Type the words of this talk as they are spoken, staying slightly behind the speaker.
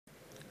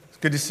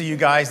Good to see you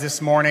guys this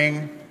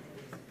morning.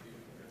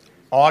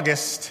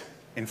 August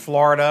in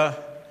Florida.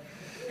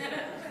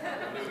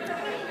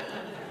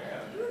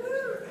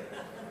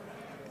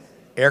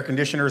 Air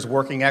conditioners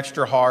working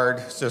extra hard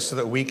just so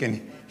that we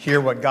can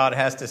hear what God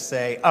has to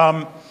say.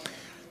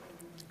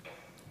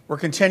 We're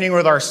continuing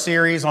with our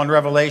series on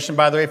Revelation.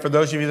 By the way, for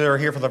those of you that are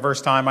here for the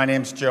first time, my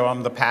name's Joe.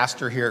 I'm the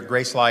pastor here at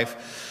Grace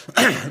Life.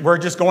 We're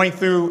just going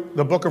through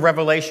the book of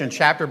Revelation,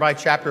 chapter by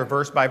chapter,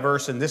 verse by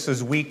verse, and this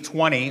is week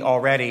 20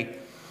 already.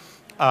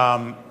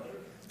 I'm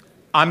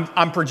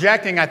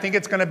projecting, I think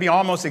it's going to be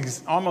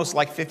almost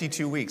like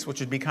 52 weeks, which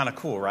would be kind of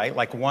cool, right?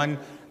 Like one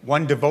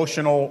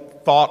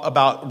devotional thought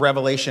about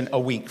Revelation a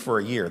week for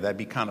a year. That'd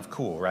be kind of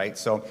cool, right?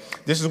 So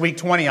this is week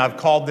 20. I've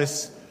called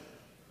this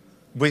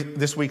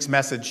week's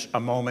message,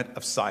 A Moment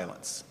of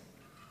Silence.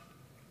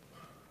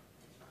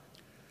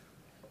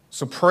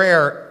 So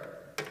prayer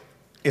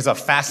is a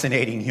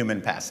fascinating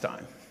human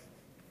pastime.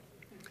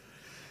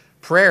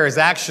 Prayer is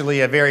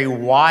actually a very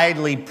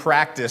widely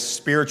practiced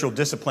spiritual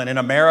discipline in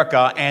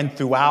America and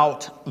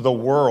throughout the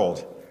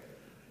world.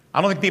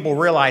 I don't think people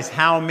realize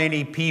how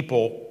many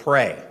people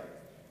pray.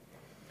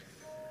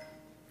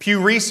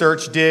 Pew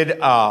Research did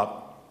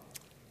a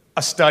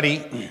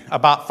study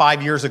about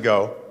 5 years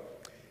ago.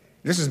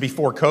 This is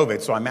before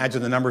COVID, so I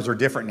imagine the numbers are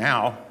different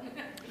now.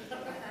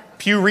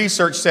 Pew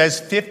Research says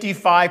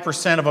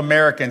 55% of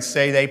Americans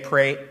say they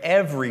pray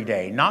every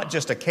day, not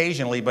just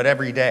occasionally, but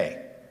every day.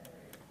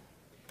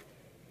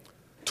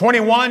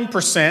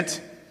 21%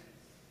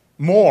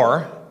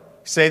 more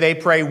say they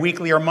pray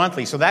weekly or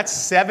monthly. So that's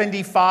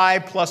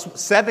 75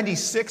 plus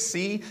 76,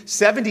 see?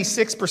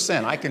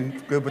 76%. I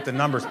can good with the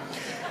numbers.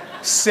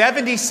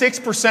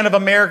 76% of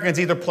Americans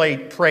either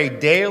pray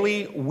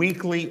daily,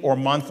 weekly, or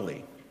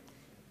monthly.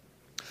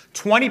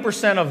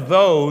 20% of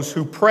those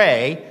who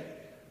pray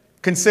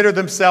consider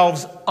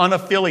themselves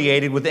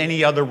unaffiliated with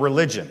any other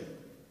religion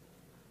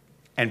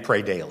and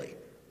pray daily.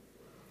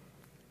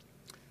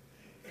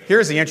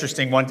 Here's the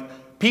interesting one.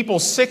 People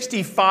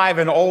 65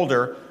 and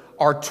older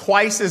are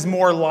twice as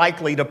more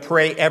likely to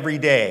pray every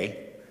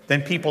day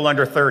than people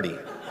under 30.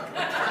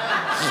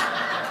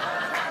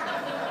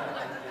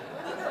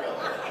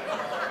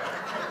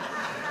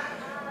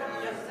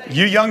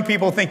 You young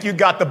people think you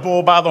got the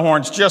bull by the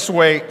horns. Just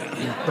wait.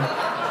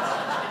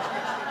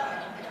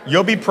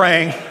 You'll be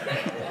praying.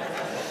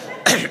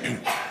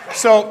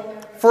 So,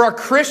 for a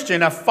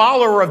Christian, a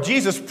follower of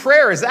Jesus,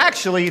 prayer is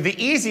actually the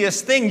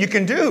easiest thing you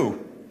can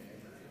do.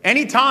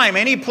 Anytime,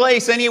 any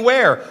place,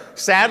 anywhere.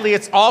 Sadly,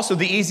 it's also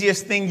the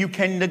easiest thing you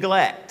can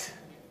neglect.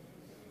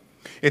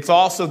 It's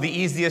also the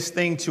easiest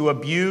thing to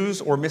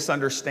abuse or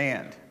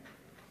misunderstand.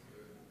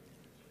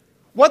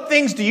 What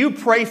things do you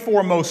pray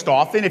for most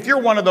often? If you're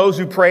one of those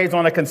who prays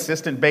on a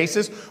consistent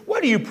basis,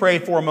 what do you pray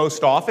for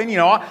most often? You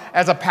know,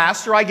 as a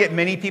pastor, I get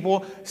many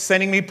people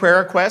sending me prayer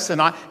requests,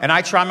 and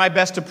I try my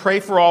best to pray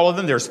for all of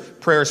them. There's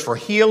prayers for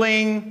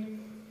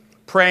healing,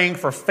 praying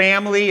for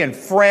family and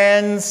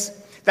friends.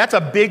 That's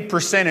a big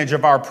percentage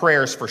of our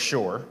prayers for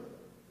sure.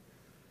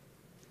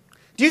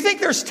 Do you think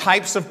there's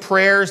types of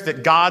prayers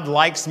that God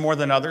likes more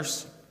than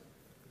others?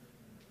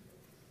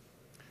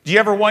 Do you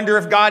ever wonder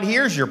if God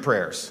hears your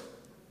prayers?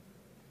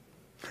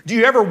 Do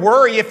you ever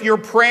worry if you're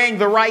praying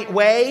the right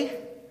way?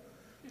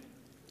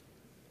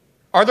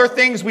 Are there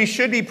things we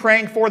should be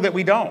praying for that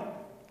we don't?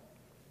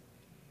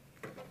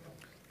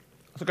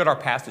 Let's look at our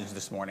passage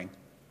this morning.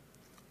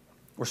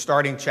 We're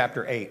starting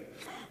chapter 8.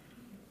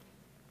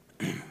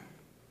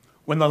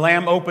 When the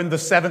Lamb opened the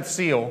seventh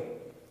seal,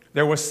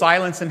 there was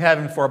silence in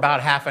heaven for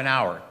about half an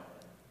hour.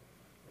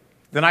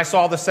 Then I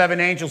saw the seven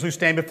angels who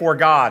stand before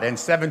God, and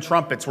seven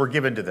trumpets were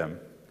given to them.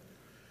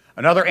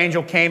 Another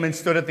angel came and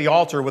stood at the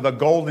altar with a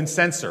golden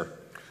censer.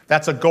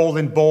 That's a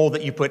golden bowl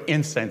that you put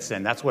incense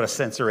in. That's what a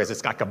censer is.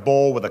 It's like a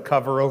bowl with a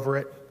cover over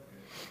it.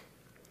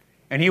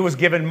 And he was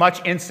given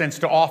much incense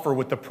to offer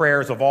with the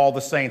prayers of all the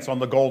saints on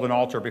the golden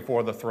altar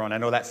before the throne. I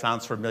know that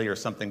sounds familiar,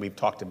 something we've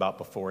talked about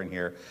before in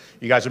here.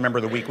 You guys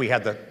remember the week we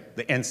had the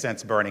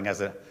incense burning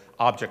as an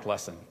object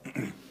lesson.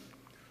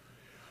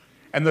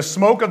 And the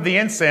smoke of the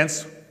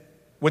incense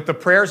with the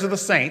prayers of the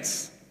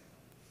saints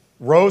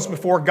rose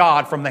before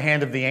God from the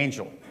hand of the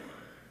angel.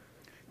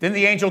 Then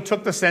the angel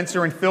took the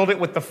censer and filled it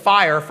with the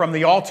fire from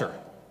the altar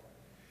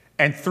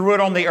and threw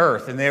it on the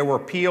earth. And there were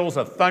peals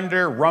of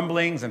thunder,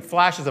 rumblings, and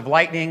flashes of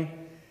lightning,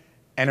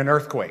 and an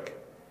earthquake.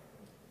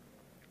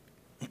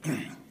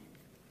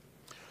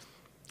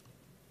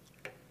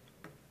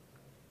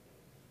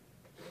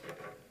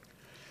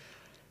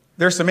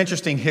 There's some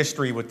interesting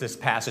history with this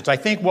passage. I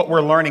think what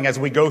we're learning as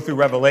we go through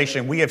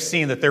Revelation, we have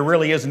seen that there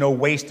really is no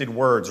wasted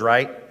words,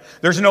 right?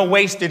 There's no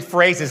wasted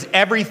phrases.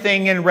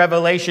 Everything in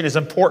Revelation is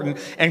important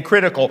and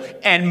critical.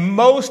 And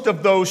most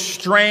of those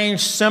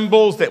strange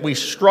symbols that we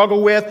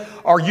struggle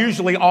with are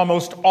usually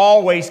almost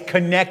always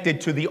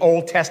connected to the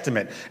Old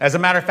Testament. As a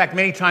matter of fact,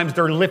 many times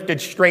they're lifted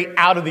straight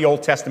out of the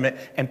Old Testament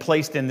and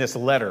placed in this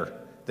letter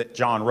that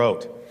John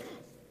wrote.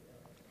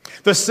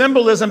 The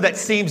symbolism that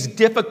seems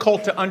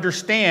difficult to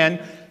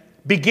understand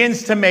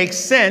begins to make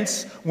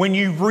sense when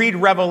you read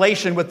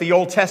Revelation with the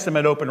Old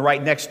Testament open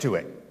right next to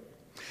it.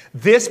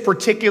 This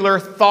particular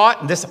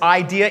thought, this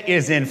idea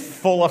is in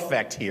full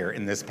effect here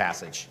in this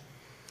passage.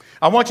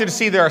 I want you to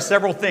see there are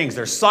several things.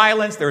 There's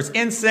silence, there's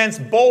incense,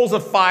 bowls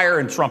of fire,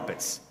 and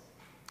trumpets.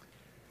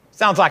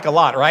 Sounds like a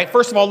lot, right?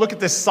 First of all, look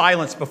at this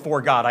silence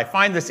before God. I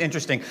find this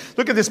interesting.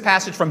 Look at this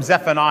passage from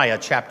Zephaniah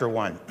chapter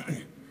 1.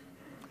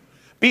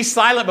 Be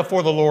silent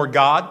before the Lord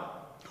God,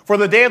 for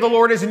the day of the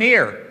Lord is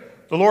near.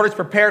 The Lord has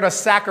prepared a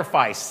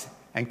sacrifice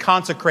and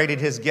consecrated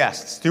his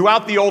guests.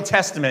 Throughout the Old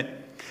Testament,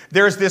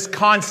 there's this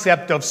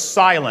concept of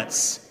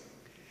silence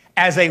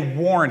as a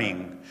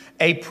warning,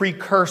 a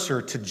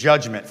precursor to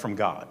judgment from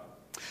God.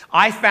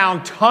 I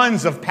found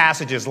tons of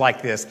passages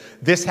like this.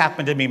 This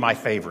happened to be my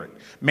favorite,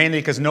 mainly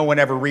because no one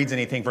ever reads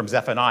anything from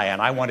Zephaniah,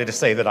 and I wanted to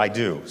say that I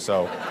do.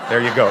 So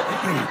there you go.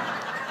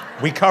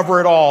 We cover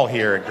it all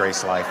here at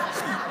Grace Life.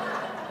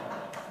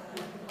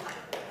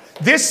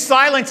 This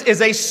silence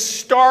is a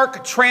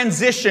stark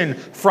transition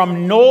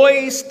from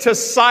noise to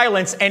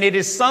silence, and it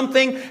is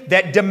something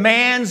that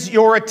demands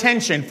your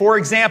attention. For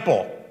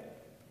example,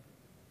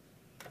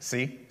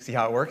 see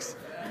how it works?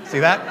 See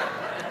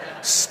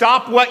that?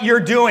 Stop what you're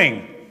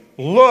doing.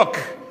 Look,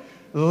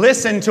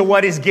 listen to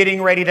what is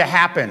getting ready to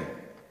happen.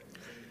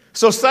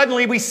 So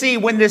suddenly we see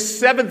when this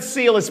seventh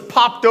seal is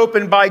popped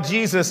open by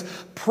Jesus,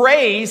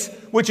 praise,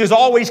 which is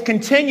always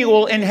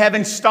continual in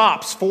heaven,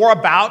 stops for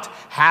about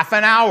half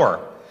an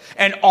hour.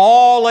 And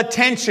all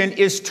attention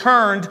is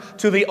turned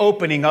to the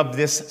opening of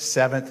this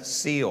seventh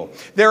seal.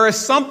 There is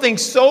something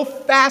so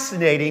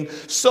fascinating,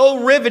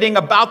 so riveting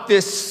about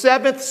this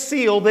seventh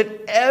seal that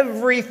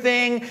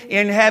everything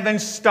in heaven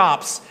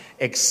stops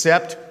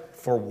except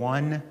for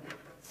one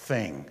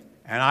thing.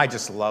 And I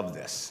just love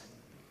this.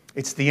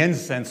 It's the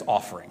incense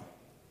offering.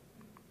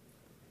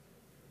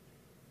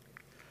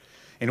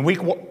 In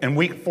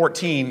week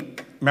 14,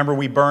 remember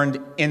we burned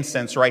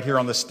incense right here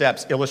on the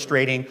steps,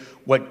 illustrating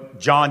what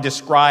John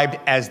described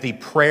as the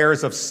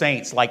prayers of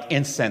saints, like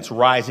incense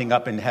rising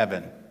up in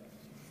heaven.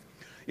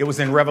 It was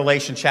in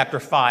Revelation chapter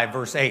 5,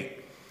 verse 8.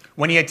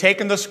 When he had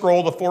taken the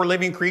scroll, the 4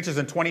 living creatures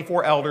and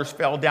 24 elders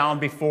fell down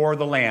before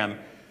the Lamb,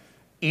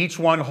 each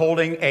one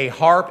holding a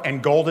harp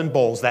and golden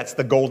bowls, that's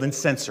the golden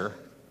censer,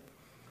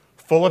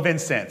 full of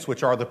incense,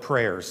 which are the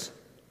prayers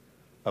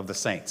of the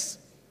saints.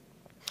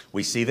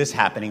 We see this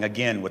happening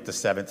again with the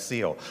seventh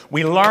seal.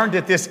 We learned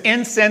that this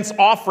incense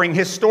offering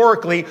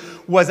historically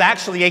was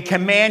actually a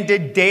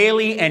commanded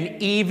daily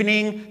and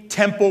evening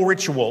temple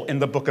ritual in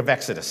the book of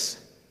Exodus,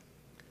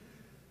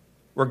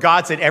 where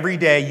God said every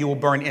day you will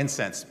burn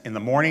incense in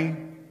the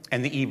morning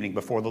and the evening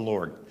before the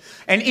Lord.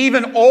 And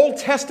even Old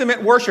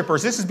Testament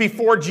worshipers, this is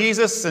before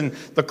Jesus and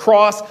the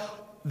cross,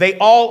 they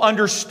all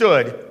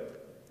understood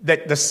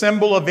that the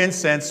symbol of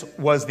incense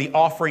was the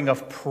offering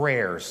of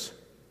prayers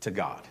to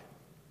God.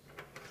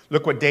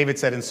 Look what David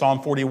said in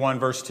Psalm 41,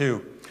 verse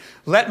 2.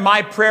 Let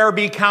my prayer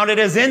be counted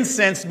as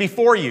incense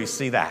before you.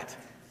 See that?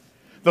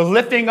 The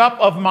lifting up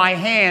of my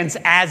hands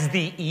as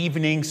the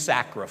evening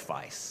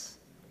sacrifice.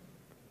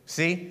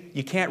 See?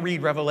 You can't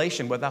read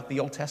Revelation without the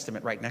Old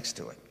Testament right next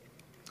to it.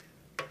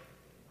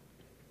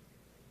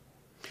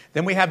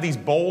 Then we have these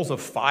bowls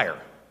of fire.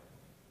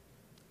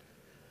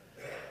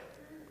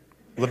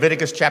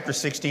 Leviticus chapter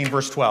 16,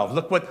 verse 12.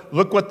 Look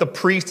what the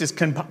priest is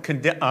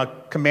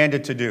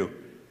commanded to do.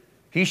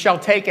 He shall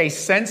take a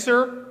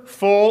censer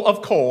full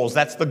of coals,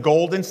 that's the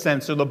golden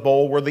censer, the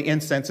bowl where the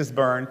incense is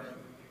burned,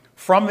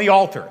 from the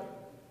altar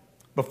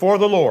before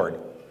the Lord,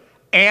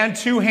 and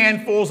 2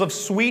 handfuls of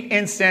sweet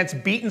incense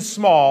beaten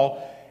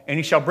small, and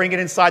he shall bring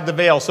it inside the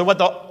veil. So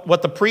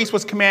what the priest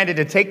was commanded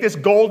to take this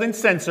golden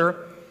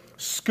censer,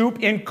 scoop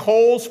in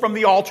coals from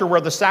the altar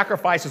where the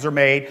sacrifices are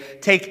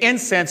made, take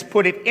incense,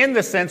 put it in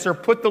the censer,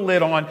 put the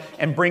lid on,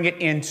 and bring it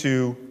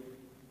into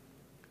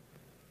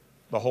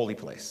the holy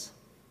place.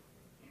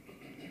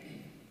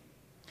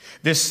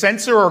 This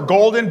censer or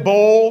golden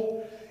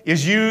bowl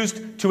is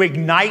used to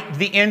ignite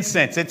the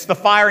incense. It's the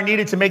fire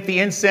needed to make the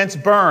incense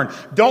burn.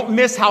 Don't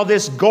miss how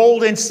this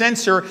golden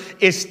censer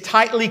is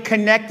tightly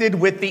connected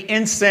with the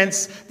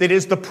incense that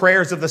is the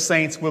prayers of the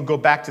saints. We'll go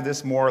back to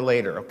this more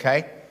later,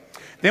 okay?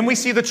 Then we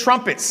see the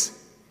trumpets.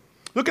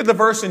 Look at the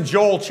verse in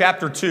Joel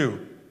chapter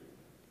 2.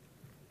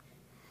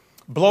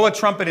 Blow a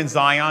trumpet in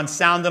Zion,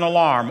 sound an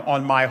alarm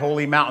on my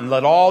holy mountain.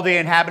 Let all the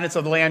inhabitants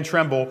of the land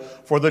tremble,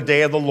 for the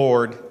day of the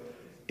Lord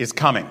is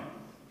coming.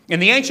 In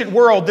the ancient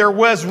world, there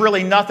was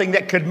really nothing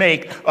that could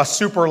make a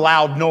super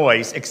loud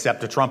noise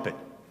except a trumpet.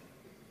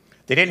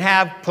 They didn't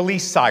have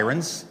police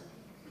sirens.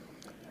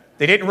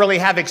 They didn't really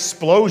have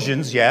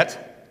explosions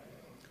yet.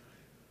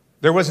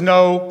 There was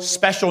no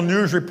special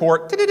news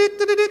report,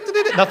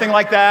 nothing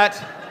like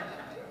that.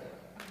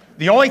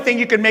 The only thing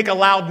you could make a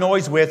loud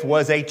noise with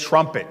was a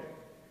trumpet.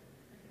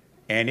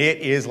 And it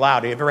is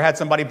loud. Have you ever had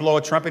somebody blow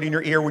a trumpet in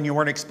your ear when you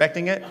weren't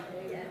expecting it?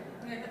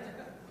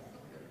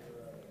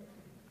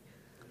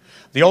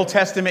 The Old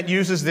Testament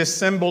uses this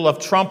symbol of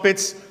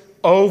trumpets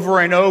over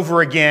and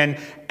over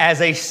again as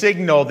a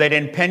signal that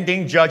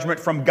impending judgment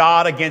from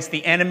God against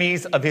the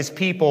enemies of his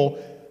people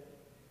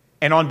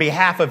and on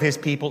behalf of his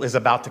people is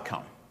about to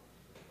come.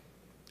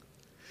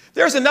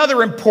 There's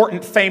another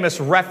important famous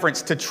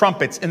reference to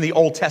trumpets in the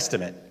Old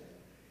Testament.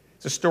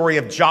 It's the story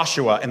of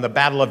Joshua and the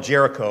Battle of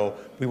Jericho.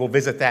 We will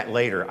visit that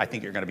later. I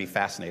think you're going to be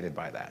fascinated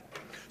by that.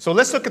 So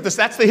let's look at this.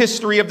 That's the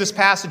history of this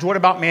passage. What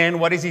about man?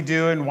 What does he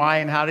do and why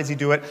and how does he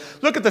do it?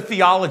 Look at the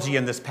theology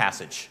in this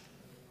passage.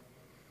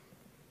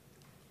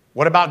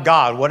 What about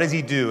God? What does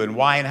he do and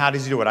why and how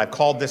does he do it? I've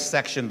called this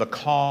section the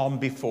calm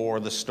before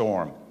the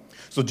storm.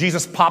 So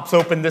Jesus pops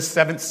open this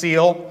seventh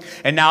seal,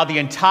 and now the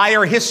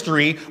entire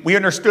history, we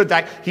understood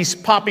that he's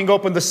popping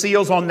open the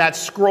seals on that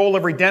scroll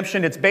of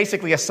redemption. It's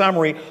basically a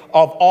summary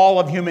of all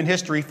of human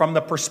history from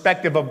the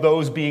perspective of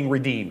those being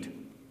redeemed.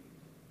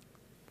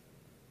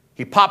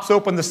 He pops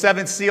open the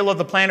seventh seal of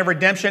the plan of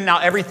redemption. Now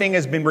everything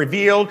has been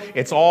revealed.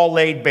 It's all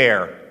laid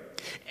bare.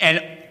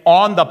 And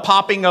on the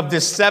popping of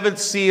this seventh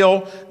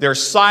seal,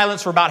 there's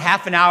silence for about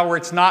half an hour.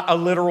 It's not a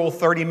literal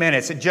 30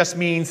 minutes. It just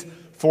means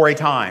for a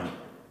time.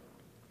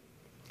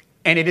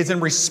 And it is in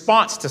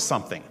response to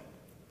something.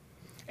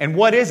 And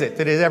what is it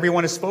that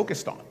everyone is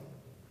focused on?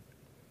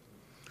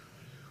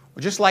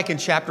 Well, just like in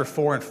chapter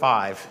 4 and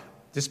 5,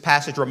 this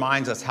passage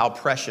reminds us how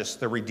precious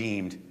the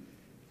redeemed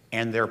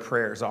and their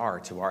prayers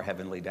are to our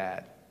heavenly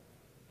Dad.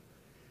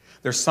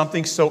 There's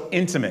something so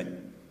intimate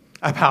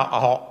about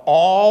how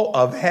all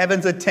of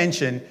heaven's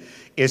attention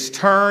is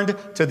turned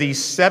to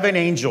these seven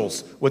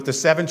angels with the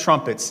seven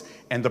trumpets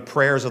and the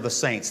prayers of the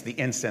saints, the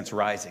incense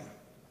rising.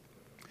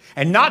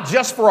 And not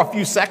just for a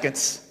few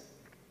seconds,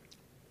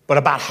 but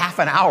about half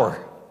an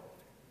hour.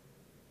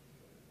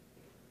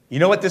 You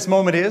know what this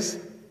moment is?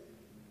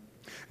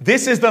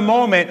 This is the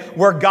moment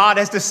where God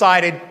has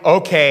decided,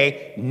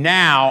 okay,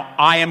 now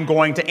I am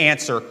going to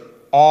answer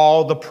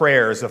all the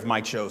prayers of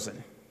my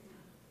chosen.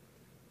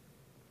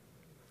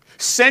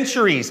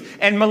 Centuries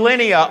and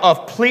millennia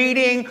of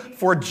pleading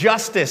for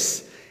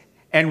justice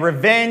and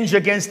revenge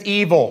against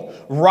evil,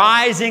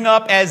 rising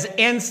up as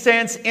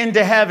incense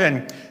into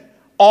heaven.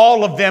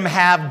 All of them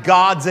have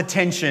God's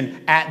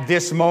attention at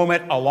this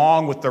moment,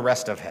 along with the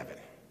rest of heaven.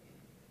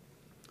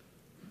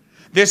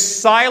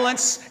 This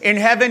silence in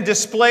heaven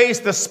displays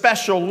the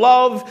special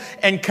love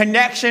and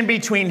connection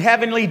between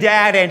Heavenly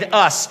Dad and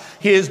us,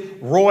 his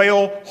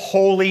royal,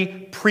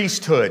 holy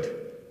priesthood,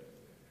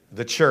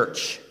 the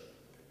church.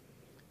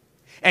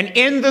 And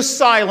in the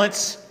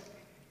silence,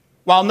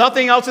 while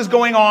nothing else is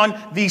going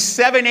on, these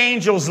seven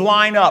angels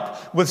line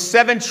up with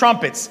seven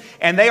trumpets,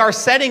 and they are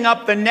setting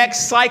up the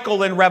next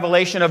cycle in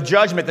Revelation of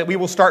judgment that we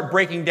will start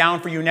breaking down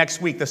for you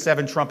next week, the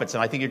seven trumpets,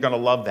 and I think you're going to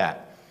love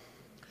that.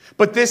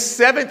 But this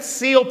seventh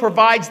seal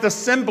provides the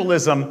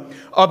symbolism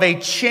of a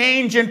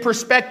change in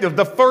perspective.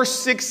 The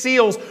first six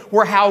seals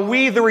were how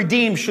we, the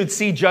redeemed, should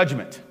see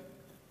judgment.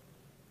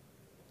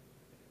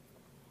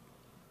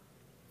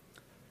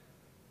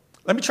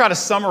 Let me try to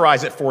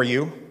summarize it for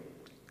you.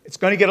 It's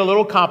going to get a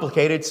little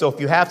complicated, so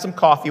if you have some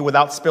coffee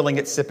without spilling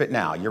it, sip it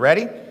now. You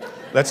ready?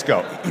 Let's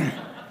go.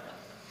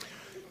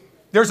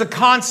 There's a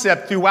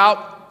concept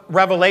throughout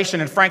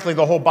Revelation, and frankly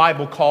the whole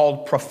Bible,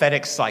 called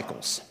prophetic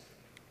cycles.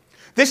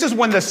 This is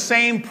when the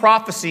same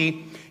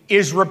prophecy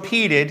is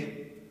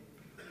repeated,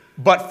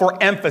 but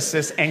for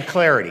emphasis and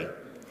clarity.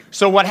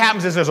 So what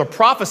happens is there's a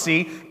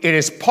prophecy, it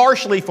is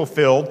partially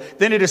fulfilled,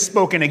 then it is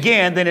spoken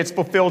again, then it's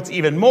fulfilled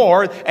even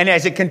more, and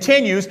as it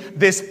continues,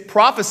 this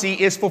prophecy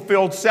is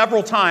fulfilled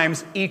several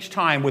times, each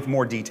time with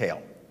more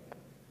detail.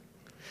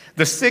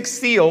 The six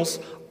seals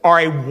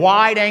are a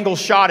wide-angle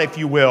shot, if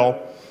you will,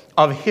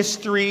 of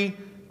history,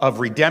 of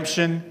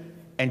redemption,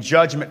 and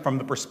judgment from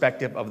the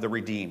perspective of the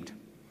redeemed.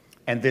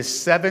 And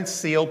this seventh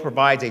seal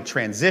provides a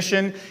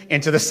transition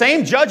into the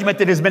same judgment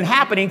that has been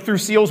happening through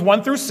seals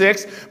 1 through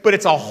 6, but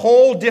it's a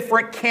whole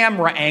different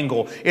camera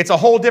angle. It's a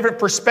whole different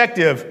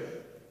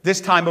perspective, this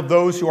time of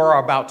those who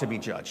are about to be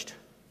judged.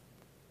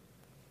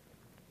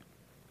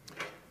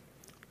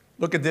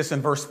 Look at this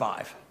in verse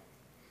 5.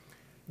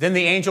 Then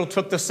the angel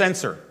took the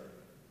censer,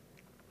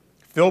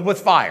 filled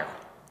with fire,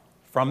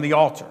 from the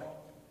altar,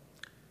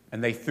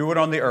 and they threw it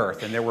on the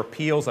earth, and there were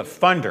peals of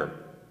thunder,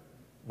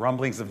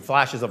 rumblings and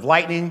flashes of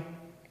lightning,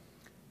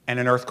 and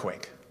an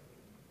earthquake.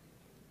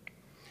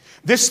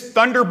 This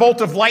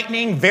thunderbolt of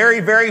lightning, very,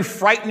 very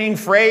frightening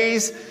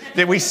phrase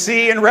that we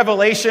see in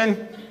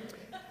Revelation,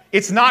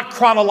 it's not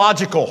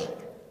chronological.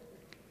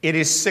 It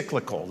is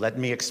cyclical. Let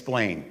me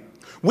explain.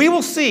 We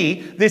will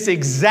see this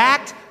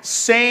exact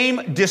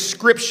same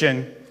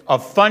description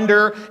of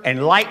thunder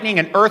and lightning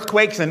and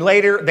earthquakes, and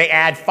later they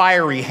add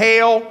fiery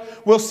hail.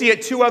 We'll see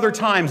it two other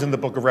times in the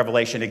book of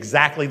Revelation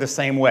exactly the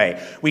same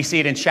way. We see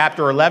it in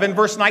chapter 11,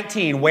 verse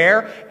 19,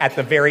 where at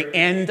the very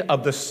end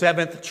of the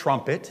seventh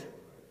trumpet.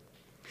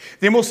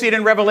 Then we'll see it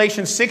in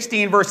Revelation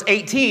 16, verse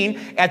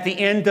 18, at the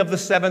end of the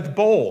seventh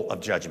bowl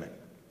of judgment.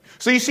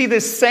 So you see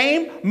this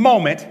same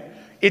moment.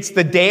 It's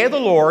the day of the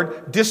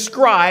Lord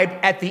described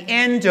at the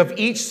end of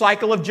each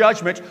cycle of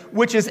judgment,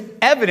 which is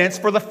evidence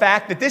for the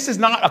fact that this is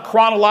not a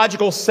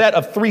chronological set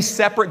of three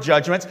separate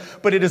judgments,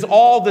 but it is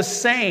all the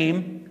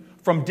same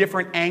from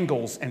different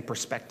angles and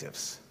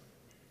perspectives.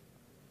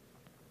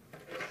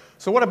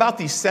 So what about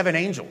these seven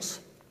angels?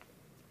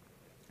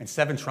 and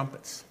 7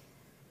 trumpets.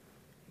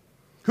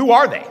 Who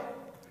are they?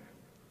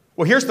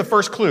 Well, here's the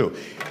first clue.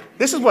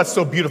 This is what's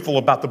so beautiful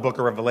about the book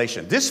of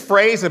Revelation. This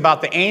phrase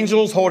about the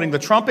angels holding the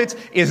trumpets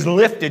is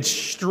lifted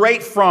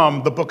straight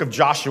from the book of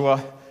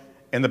Joshua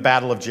and the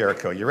Battle of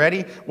Jericho. You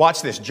ready?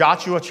 Watch this.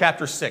 Joshua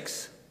chapter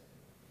 6,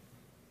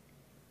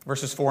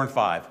 verses 4 and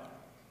 5.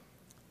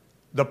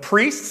 The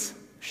priests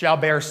shall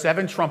bear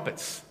 7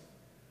 trumpets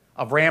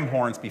of ram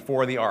horns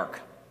before the ark.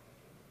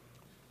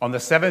 On the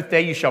 7th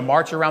day you shall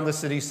march around the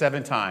city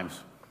 7 times.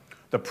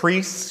 The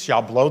priests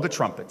shall blow the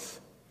trumpets.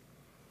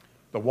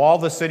 The wall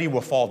of the city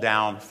will fall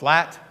down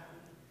flat,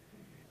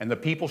 and the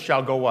people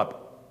shall go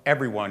up,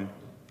 everyone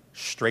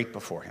straight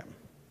before him.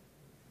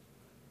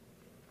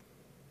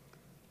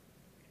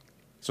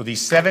 So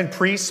these 7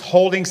 priests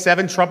holding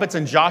 7 trumpets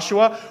in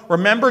Joshua.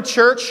 Remember,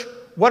 church,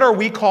 what are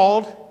we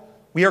called?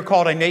 We are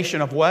called a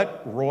nation of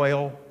what?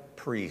 Royal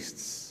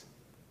priests.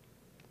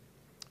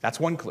 That's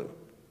one clue.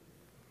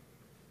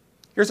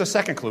 Here's a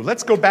second clue.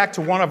 Let's go back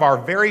to one of our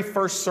very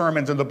first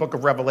sermons in the book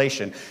of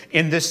Revelation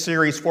in this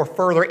series for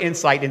further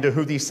insight into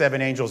who these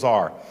 7 angels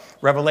are.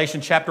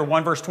 Revelation chapter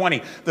 1, verse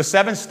 20. The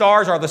 7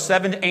 stars are the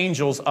 7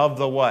 angels of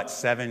the what?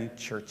 7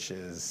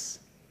 churches.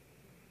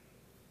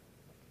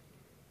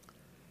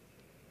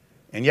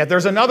 And yet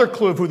there's another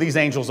clue of who these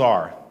angels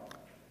are.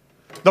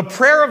 The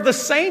prayer of the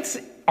saints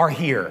are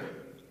here.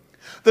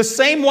 The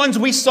same ones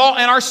we saw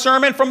in our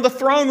sermon from the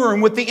throne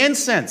room with the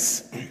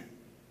incense.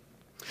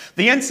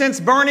 The incense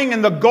burning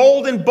in the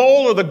golden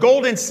bowl or the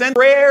golden censer,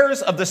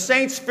 prayers of the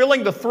saints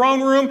filling the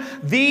throne room.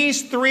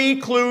 These 3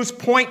 clues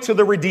point to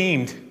the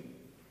redeemed,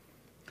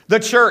 the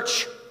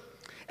church,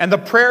 and the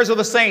prayers of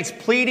the saints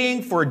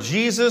pleading for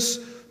Jesus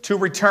to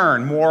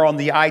return. More on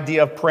the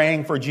idea of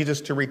praying for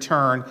Jesus to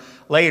return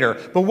later.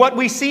 But what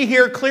we see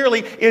here clearly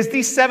is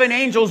these 7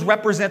 angels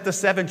represent the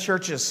 7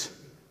 churches.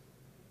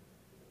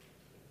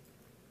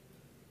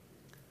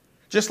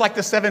 Just like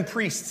the 7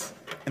 priests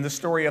in the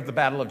story of the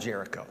Battle of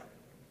Jericho.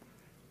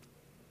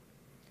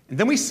 And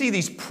then we see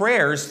these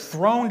prayers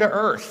thrown to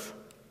earth.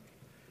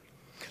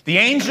 The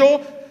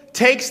angel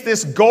takes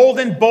this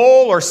golden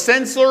bowl or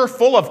censer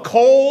full of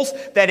coals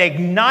that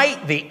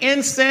ignite the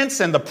incense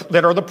and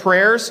that are the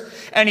prayers,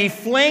 and he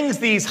flings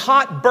these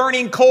hot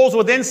burning coals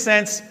with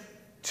incense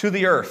to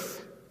the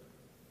earth.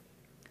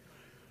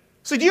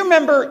 So do you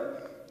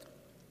remember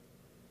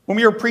when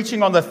we were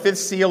preaching on the 5th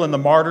seal and the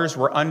martyrs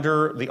were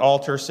under the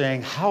altar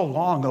saying, "How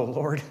long, O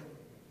Lord?"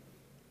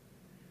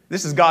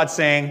 This is God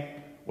saying,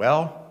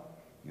 well,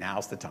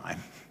 now's the time.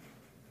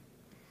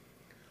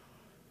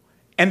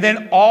 And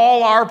then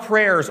all our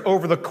prayers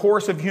over the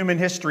course of human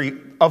history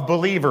of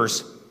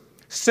believers,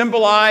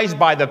 symbolized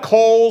by the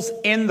coals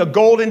in the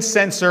golden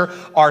censer,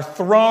 are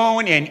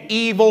thrown in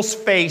evil's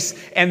face,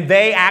 and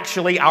they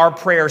actually, our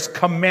prayers,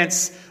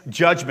 commence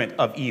judgment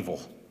of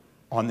evil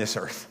on this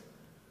earth.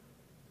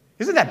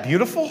 Isn't that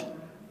beautiful?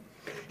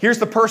 Here's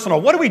the personal.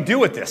 What do we do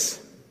with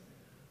this?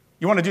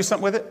 You want to do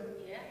something with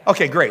it? Yeah.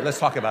 Okay, great. Let's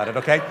talk about it,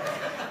 okay?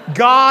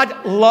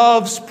 God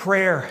loves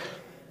prayer.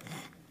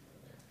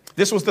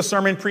 This was the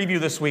sermon preview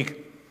this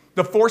week.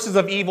 The forces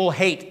of evil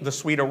hate the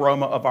sweet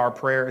aroma of our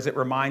prayer as it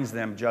reminds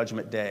them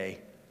Judgment Day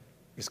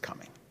is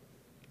coming.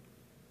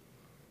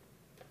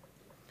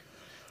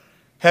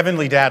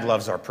 Heavenly Dad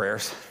loves our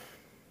prayers.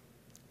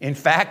 In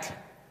fact,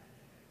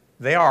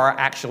 they are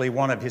actually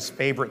one of his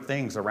favorite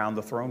things around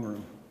the throne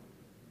room.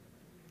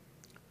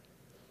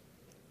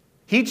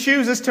 He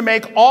chooses to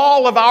make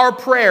all of our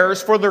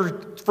prayers for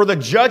the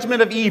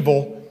judgment of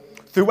evil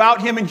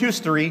throughout human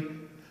history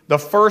the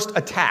first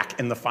attack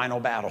in the final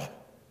battle.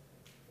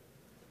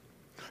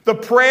 The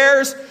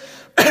prayers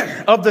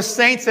of the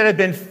saints that have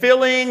been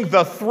filling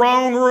the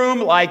throne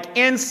room like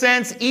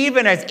incense,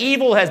 even as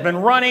evil has been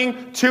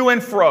running to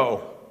and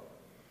fro.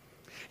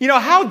 You know,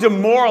 how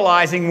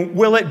demoralizing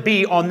will it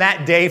be on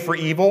that day for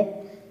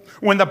evil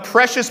when the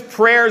precious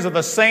prayers of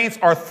the saints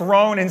are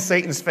thrown in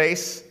Satan's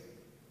face?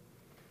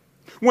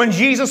 When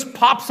Jesus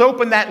pops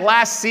open that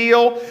last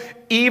seal,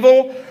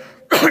 evil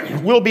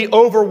will be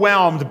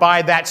overwhelmed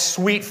by that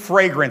sweet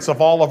fragrance of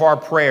all of our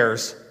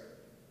prayers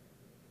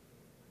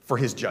for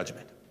his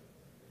judgment.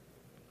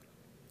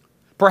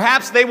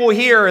 Perhaps they will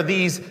hear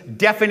these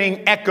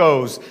deafening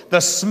echoes, the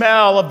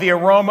smell of the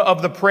aroma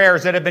of the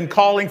prayers that have been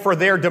calling for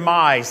their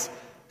demise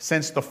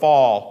since the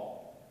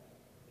fall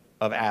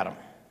of Adam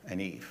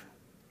and Eve.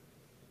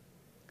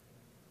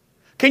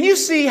 Can you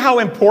see how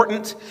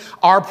important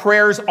our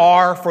prayers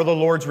are for the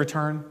Lord's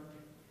return?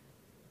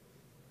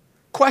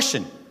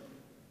 Question.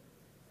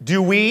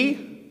 Do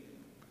we,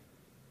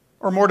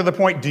 or more to the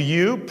point, do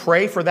you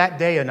pray for that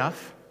day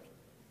enough?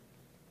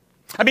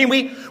 I mean,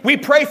 we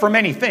pray for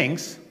many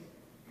things,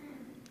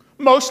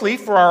 mostly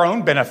for our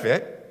own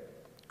benefit,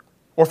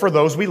 or for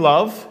those we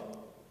love,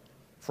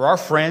 for our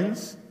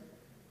friends,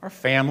 our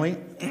family.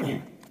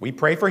 We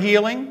pray for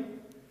healing.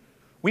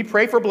 We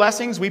pray for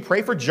blessings. We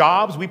pray for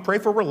jobs. We pray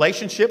for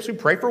relationships. We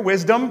pray for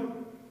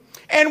wisdom.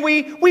 And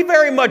we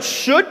very much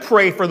should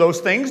pray for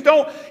those things.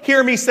 Don't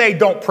hear me say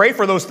don't pray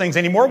for those things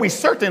anymore. We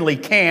certainly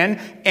can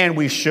and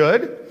we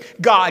should.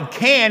 God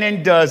can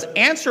and does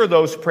answer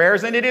those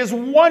prayers, and it is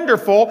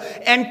wonderful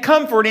and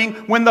comforting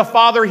when the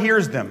Father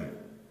hears them.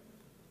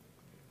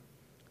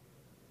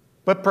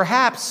 But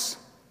perhaps,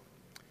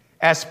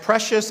 as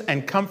precious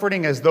and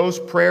comforting as those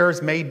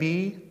prayers may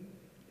be,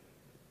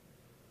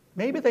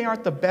 maybe they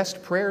aren't the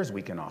best prayers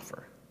we can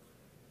offer.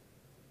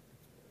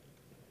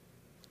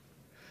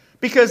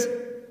 Because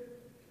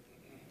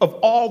of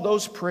all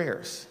those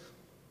prayers,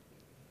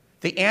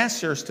 the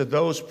answers to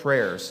those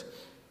prayers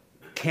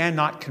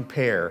cannot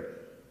compare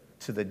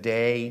to the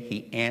day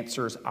he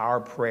answers our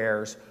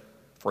prayers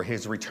for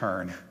his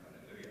return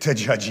to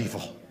judge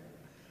evil.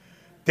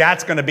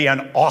 That's going to be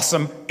an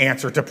awesome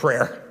answer to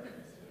prayer.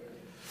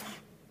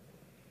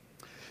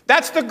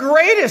 That's the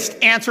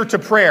greatest answer to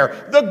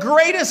prayer. The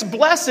greatest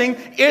blessing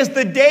is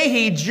the day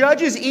he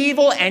judges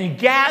evil and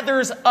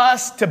gathers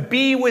us to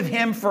be with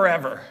him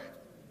forever.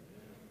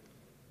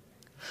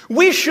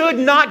 We should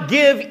not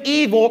give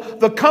evil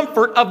the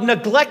comfort of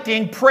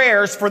neglecting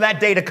prayers for that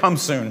day to come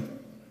soon.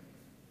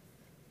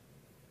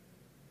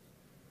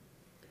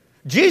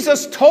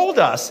 Jesus told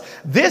us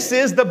this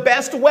is the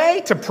best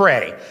way to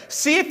pray.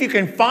 See if you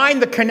can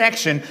find the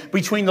connection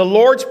between the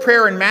Lord's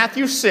Prayer in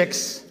Matthew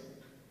 6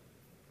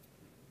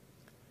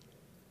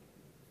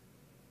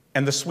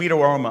 and the sweet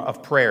aroma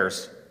of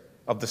prayers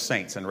of the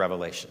saints in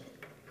Revelation.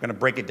 I'm going to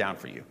break it down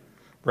for you.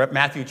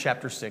 Matthew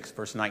chapter 6,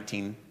 verse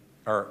 19.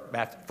 Or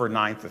for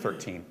 9 to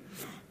 13.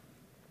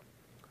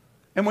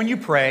 And when you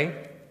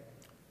pray,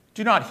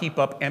 do not heap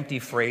up empty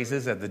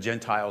phrases as the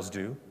Gentiles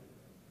do,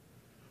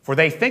 for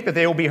they think that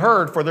they will be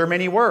heard for their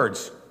many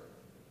words.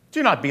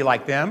 Do not be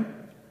like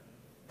them,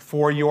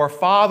 for your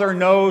Father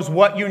knows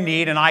what you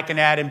need, and I can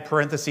add in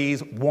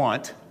parentheses,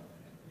 want,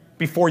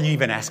 before you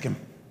even ask him.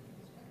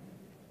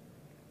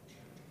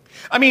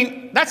 I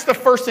mean, that's the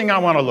first thing I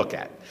want to look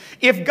at.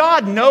 If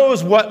God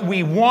knows what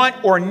we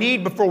want or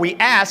need before we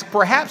ask,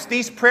 perhaps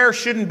these prayers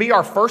shouldn't be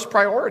our first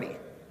priority.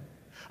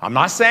 I'm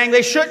not saying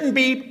they shouldn't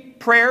be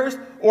prayers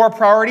or a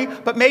priority,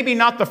 but maybe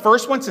not the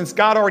first one, since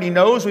God already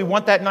knows we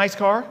want that nice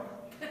car.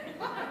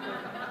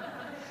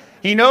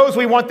 He knows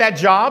we want that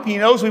job. He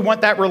knows we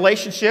want that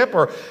relationship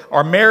or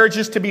our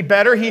marriages to be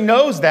better. He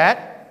knows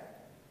that.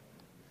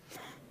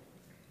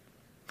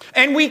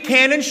 And we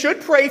can and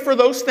should pray for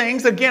those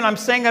things. Again, I'm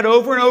saying that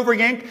over and over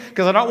again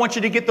because I don't want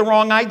you to get the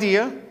wrong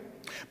idea.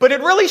 But it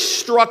really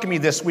struck me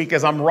this week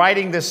as I'm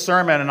writing this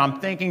sermon and I'm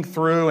thinking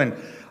through and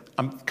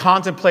I'm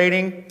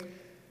contemplating.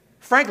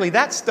 Frankly,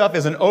 that stuff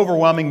is an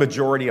overwhelming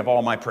majority of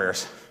all my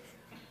prayers.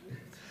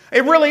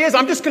 It really is.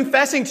 I'm just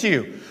confessing to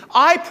you.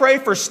 I pray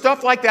for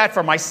stuff like that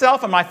for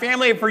myself and my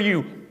family and for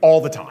you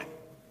all the time.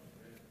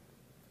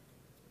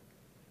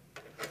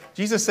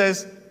 Jesus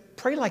says,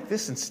 pray like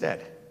this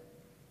instead.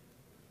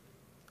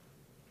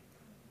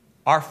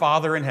 Our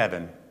Father in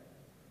heaven,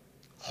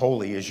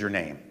 holy is your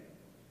name.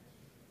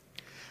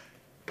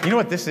 You know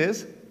what this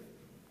is?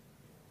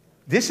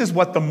 This is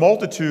what the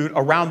multitude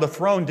around the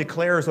throne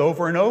declares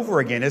over and over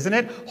again, isn't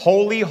it?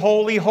 Holy,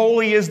 holy,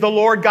 holy is the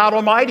Lord God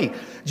Almighty.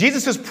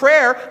 Jesus'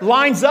 prayer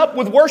lines up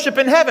with worship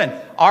in heaven.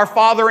 Our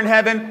Father in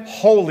heaven,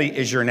 holy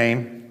is your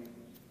name.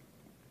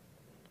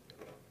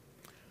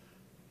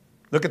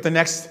 Look at the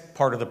next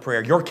part of the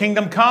prayer. Your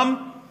kingdom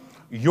come,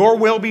 your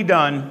will be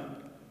done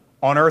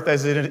on earth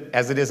as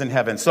it is in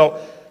heaven.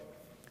 So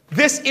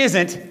this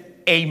isn't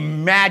a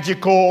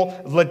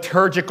magical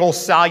liturgical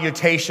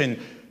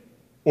salutation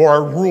or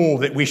a rule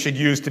that we should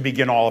use to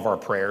begin all of our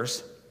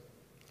prayers.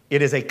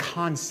 It is a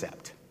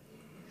concept.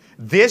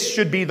 This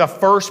should be the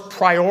first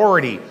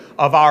priority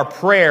of our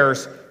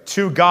prayers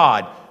to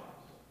God.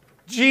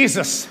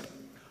 Jesus,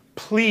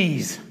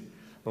 please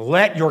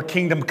let your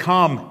kingdom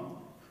come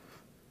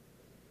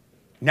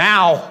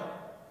now.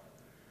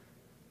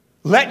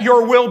 Let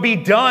your will be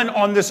done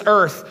on this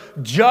earth.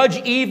 Judge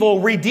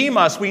evil, redeem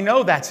us. We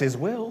know that's his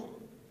will.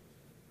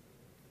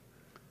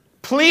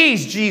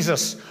 Please,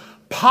 Jesus,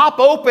 pop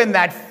open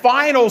that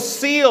final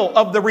seal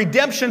of the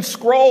redemption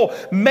scroll.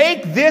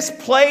 Make this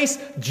place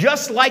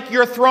just like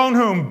your throne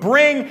room.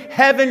 Bring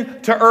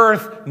heaven to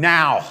earth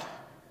now.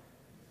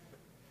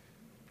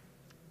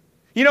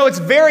 You know, it's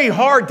very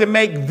hard to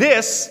make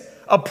this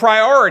a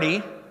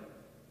priority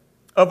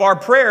of our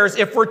prayers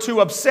if we're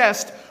too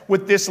obsessed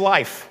with this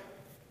life.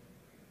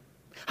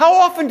 How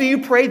often do you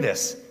pray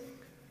this?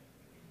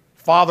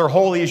 Father,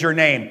 holy is your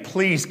name.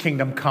 Please,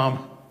 kingdom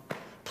come.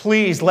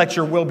 Please let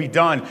your will be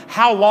done.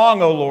 How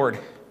long, O Lord?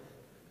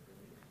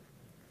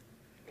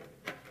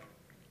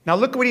 Now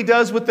look at what he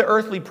does with the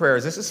earthly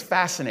prayers. This is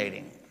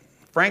fascinating.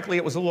 Frankly,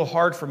 it was a little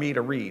hard for me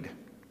to read.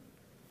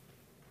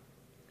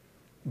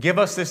 Give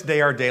us this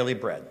day our daily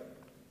bread.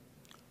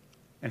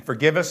 And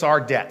forgive us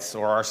our debts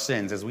or our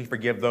sins as we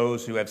forgive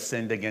those who have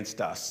sinned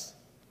against us.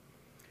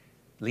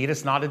 Lead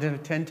us not into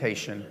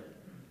temptation,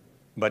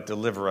 but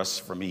deliver us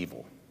from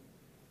evil.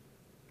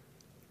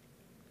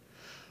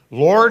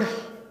 Lord,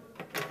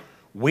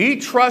 we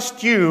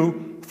trust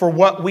you for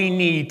what we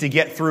need to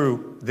get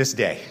through this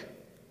day.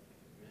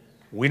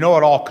 We know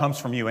it all comes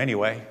from you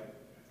anyway.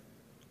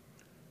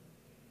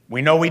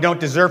 We know we don't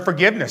deserve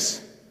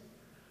forgiveness.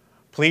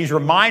 Please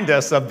remind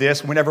us of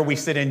this whenever we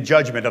sit in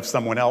judgment of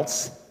someone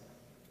else.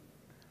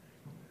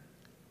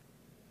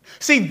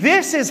 See,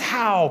 this is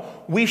how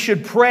we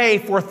should pray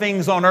for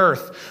things on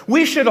earth.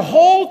 We should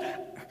hold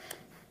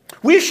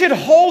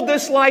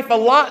this life a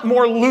lot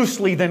more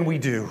loosely than we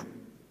do.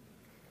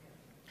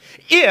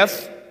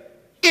 If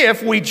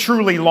we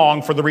truly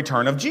long for the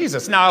return of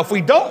Jesus. Now, if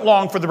we don't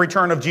long for the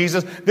return of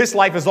Jesus, this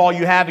life is all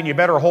you have, and you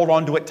better hold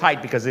on to it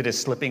tight because it is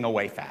slipping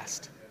away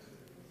fast.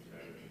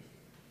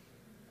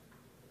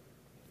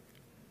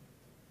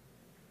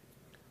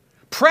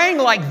 Praying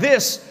like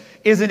this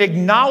is an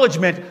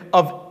acknowledgement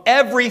of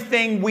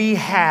everything we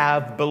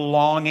have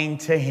belonging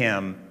to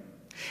Him,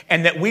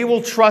 and that we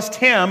will trust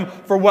Him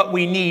for what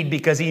we need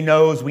because He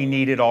knows we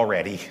need it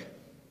already.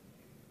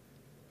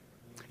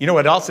 You know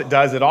what else it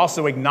does? It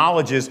also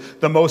acknowledges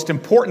the most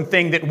important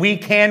thing that we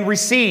can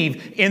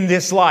receive in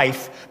this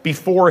life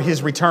before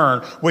His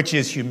return, which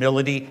is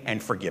humility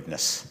and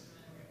forgiveness.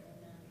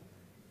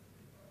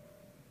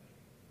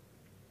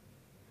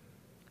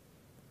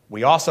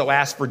 We also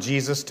ask for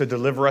Jesus to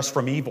deliver us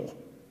from evil.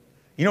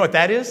 You know what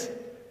that is?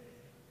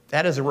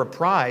 That is a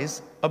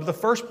reprise of the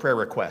first prayer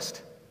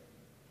request.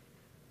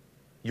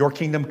 Your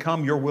kingdom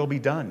come, your will be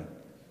done.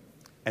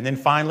 And then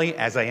finally,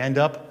 as I end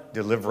up,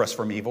 deliver us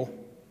from evil.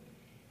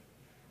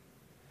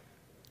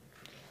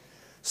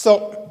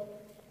 So,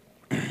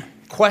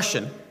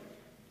 question.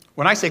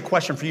 When I say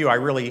question for you, I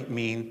really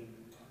mean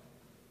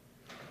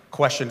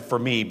question for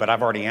me, but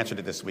I've already answered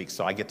it this week,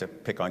 so I get to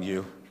pick on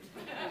you.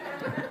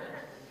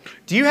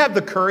 Do you have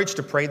the courage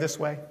to pray this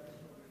way?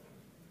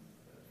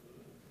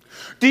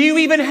 Do you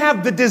even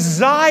have the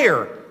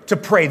desire to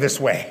pray this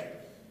way?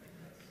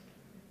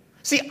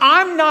 See,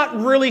 I'm not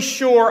really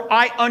sure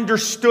I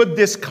understood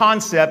this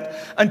concept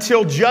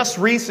until just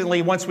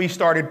recently once we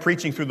started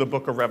preaching through the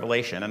book of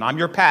Revelation. And I'm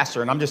your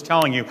pastor, and I'm just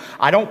telling you,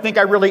 I don't think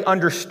I really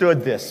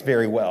understood this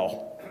very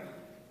well.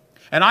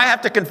 And I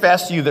have to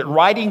confess to you that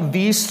writing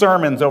these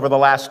sermons over the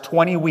last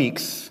 20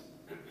 weeks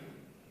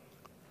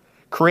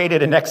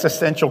created an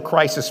existential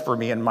crisis for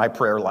me in my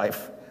prayer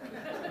life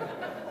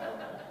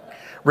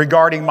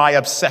regarding my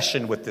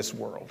obsession with this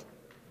world.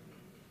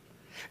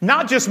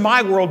 Not just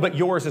my world, but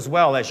yours as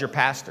well as your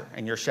pastor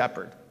and your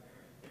shepherd.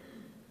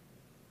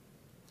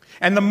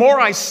 And the more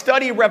I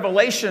study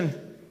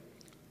Revelation,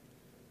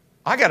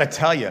 I got to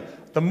tell you,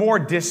 the more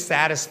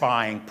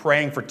dissatisfying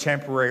praying for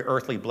temporary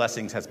earthly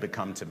blessings has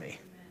become to me.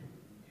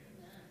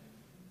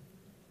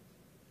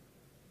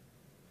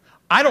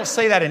 I don't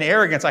say that in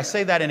arrogance. I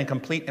say that in a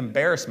complete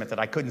embarrassment that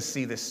I couldn't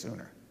see this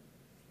sooner.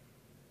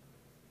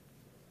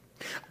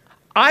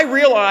 I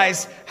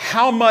realize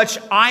how much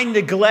I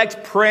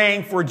neglect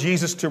praying for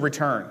Jesus to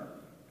return.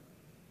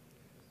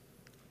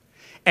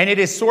 And it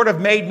has sort of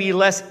made me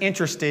less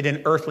interested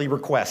in earthly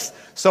requests.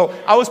 So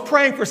I was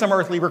praying for some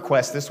earthly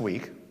requests this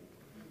week.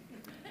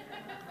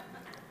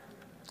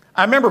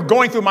 I remember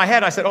going through my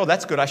head, I said, oh,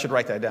 that's good, I should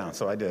write that down.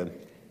 So I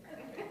did.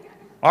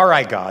 All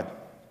right, God.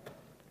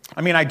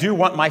 I do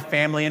want my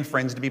family and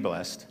friends to be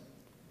blessed.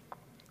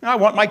 And I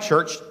want my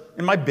church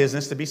and my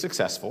business to be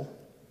successful.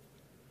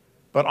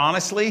 But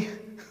honestly,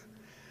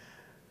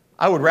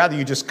 I would rather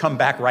you just come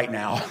back right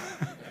now.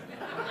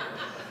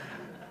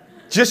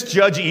 Just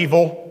judge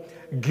evil,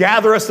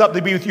 gather us up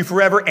to be with you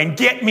forever, and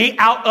get me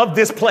out of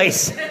this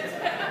place.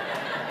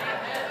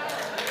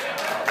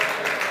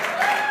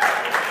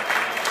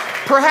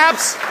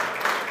 Perhaps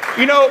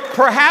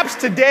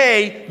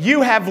today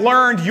you have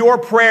learned your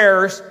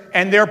prayers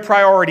and their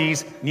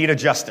priorities need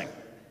adjusting.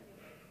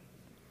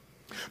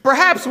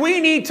 Perhaps we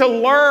need to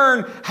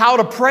learn how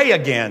to pray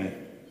again.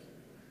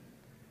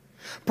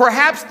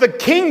 Perhaps the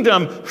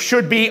kingdom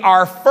should be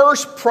our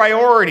first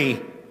priority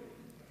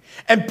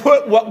and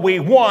put what we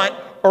want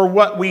or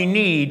what we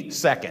need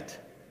second.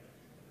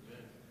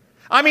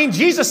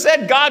 Jesus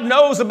said God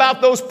knows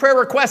about those prayer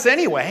requests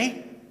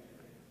anyway.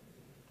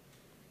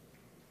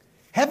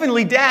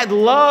 Heavenly Dad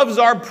loves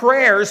our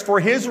prayers for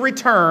His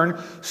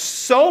return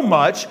so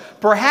much,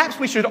 perhaps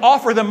we should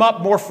offer them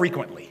up more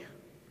frequently.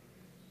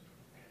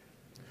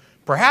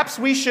 Perhaps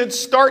we should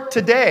start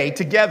today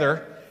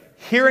together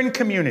here in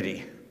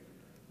community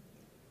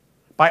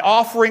by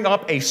offering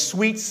up a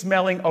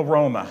sweet-smelling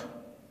aroma,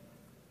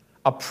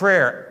 a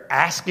prayer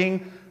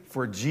asking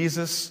for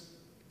Jesus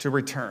to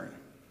return.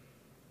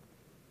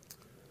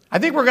 I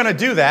think we're going to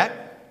do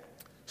that,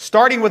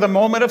 starting with a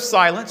moment of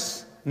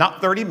silence.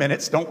 Not 30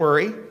 minutes, don't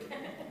worry.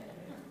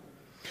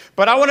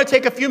 But I want to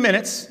take a few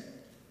minutes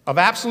of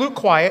absolute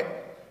quiet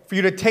for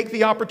you to take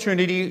the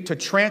opportunity to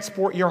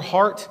transport your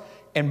heart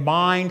and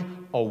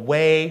mind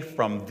away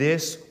from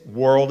this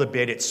world a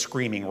bit. It's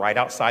screaming right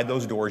outside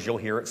those doors. You'll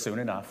hear it soon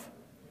enough.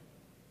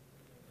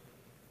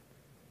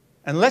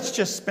 And let's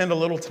just spend a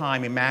little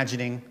time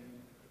imagining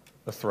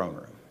the throne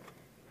room.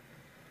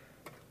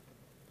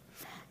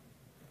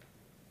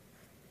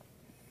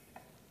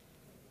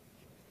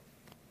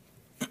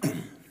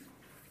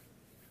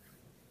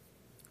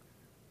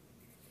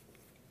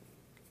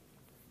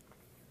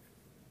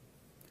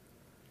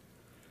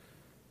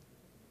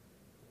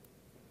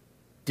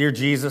 Dear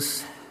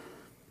Jesus,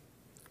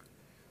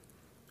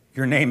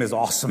 your name is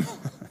awesome.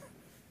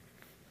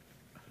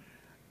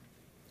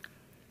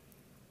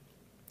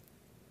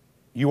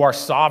 You are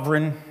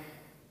sovereign.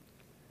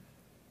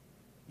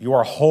 You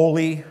are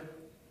holy.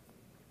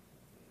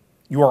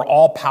 You are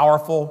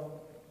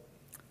all-powerful.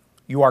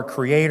 You are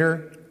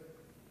creator.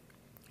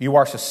 You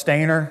are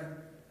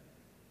sustainer.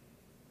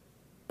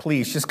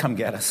 Please, just come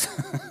get us.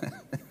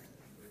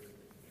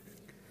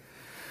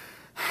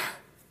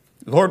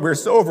 Lord, we're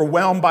so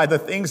overwhelmed by the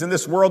things in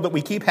this world that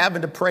we keep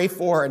having to pray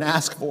for and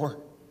ask for.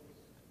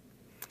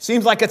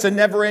 Seems like it's a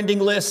never-ending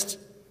list.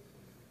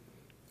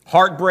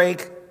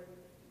 Heartbreak,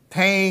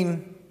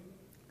 pain,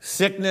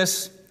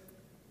 sickness,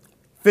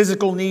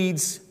 physical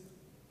needs,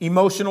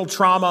 emotional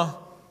trauma,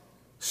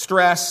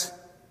 stress,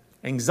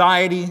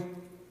 anxiety,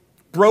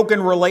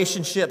 broken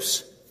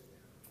relationships.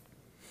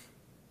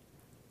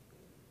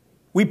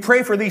 We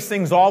pray for these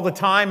things all the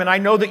time, and I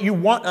know that you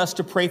want us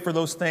to pray for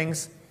those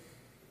things.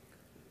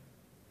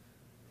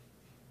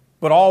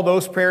 But all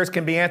those prayers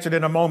can be answered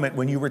in a moment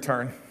when you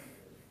return.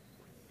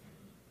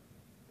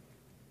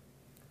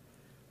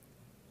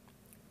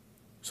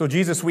 So,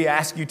 Jesus, we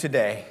ask you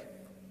today,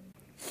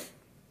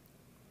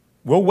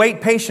 we'll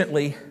wait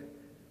patiently,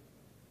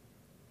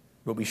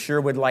 but we sure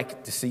would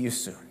like to see you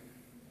soon.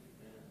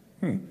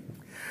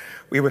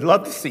 We would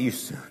love to see you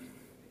soon.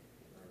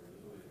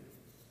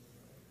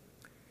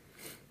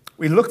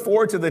 We look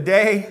forward to the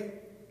day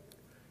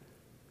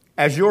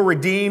as you're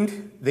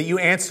redeemed, that you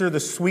answer the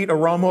sweet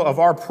aroma of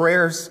our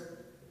prayers.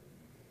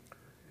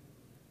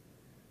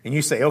 And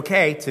you say,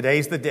 okay,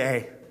 today's the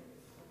day.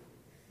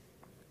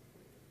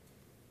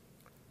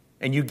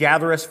 And you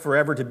gather us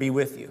forever to be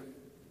with you.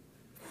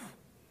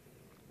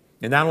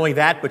 And not only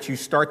that, but you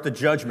start the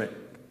judgment,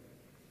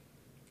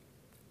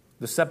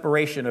 the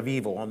separation of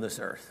evil on this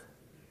earth.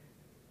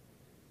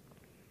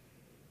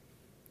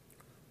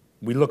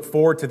 We look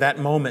forward to that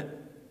moment.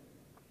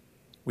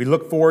 We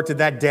look forward to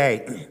that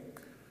day.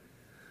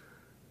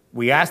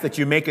 We ask that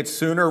you make it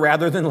sooner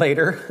rather than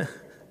later.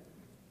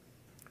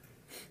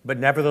 But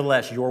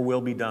nevertheless, your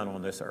will be done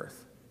on this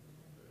earth.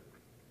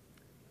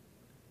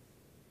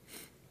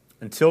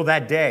 Until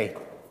that day,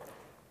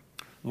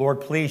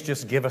 Lord, please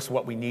just give us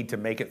what we need to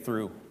make it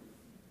through.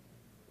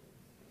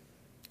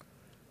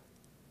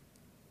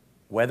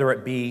 Whether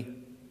it be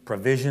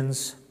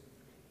provisions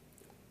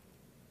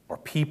or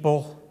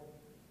people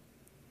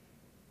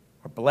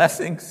or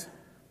blessings,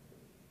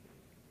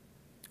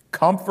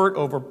 comfort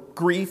over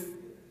grief,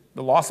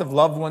 the loss of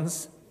loved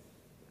ones.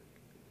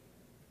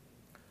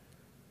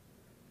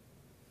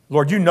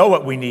 Lord, you know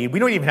what we need. We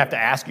don't even have to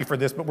ask you for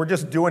this, but we're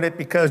just doing it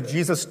because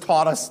Jesus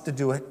taught us to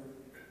do it.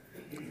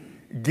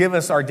 Give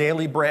us our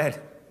daily bread.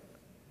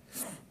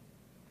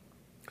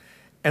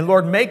 And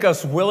Lord, make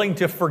us willing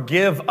to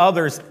forgive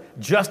others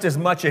just as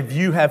much as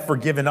you have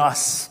forgiven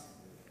us.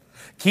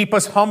 Keep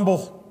us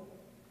humble.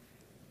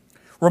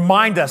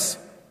 Remind us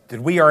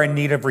that we are in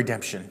need of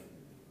redemption.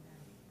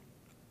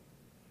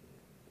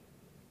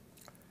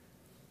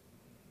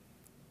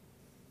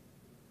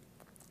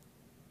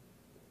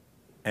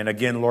 And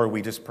again, Lord,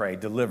 we just pray,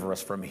 deliver us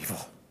from evil.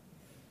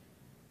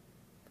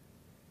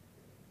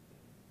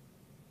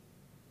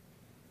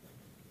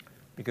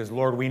 Because,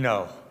 Lord, we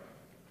know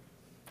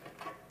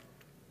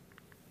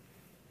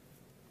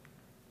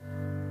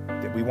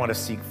that we want to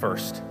seek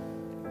first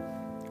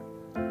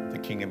the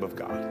kingdom of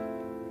God.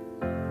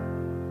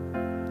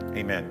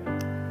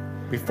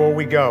 Amen. Before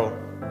we go,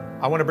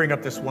 I want to bring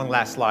up this one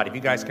last slide. If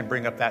you guys can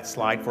bring up that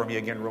slide for me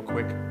again real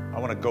quick. I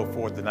want to go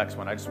forward to the next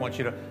one. I just want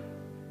you to...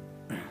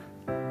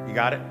 You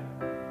got it?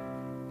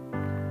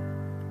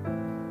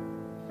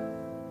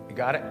 You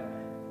got it?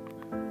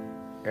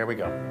 There we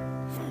go.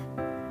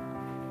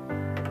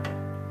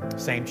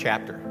 Same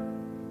chapter.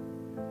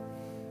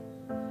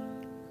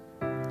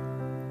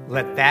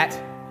 Let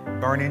that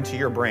burn into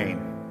your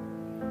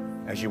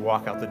brain as you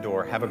walk out the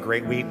door. Have a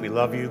great week. We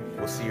love you.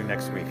 We'll see you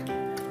next week.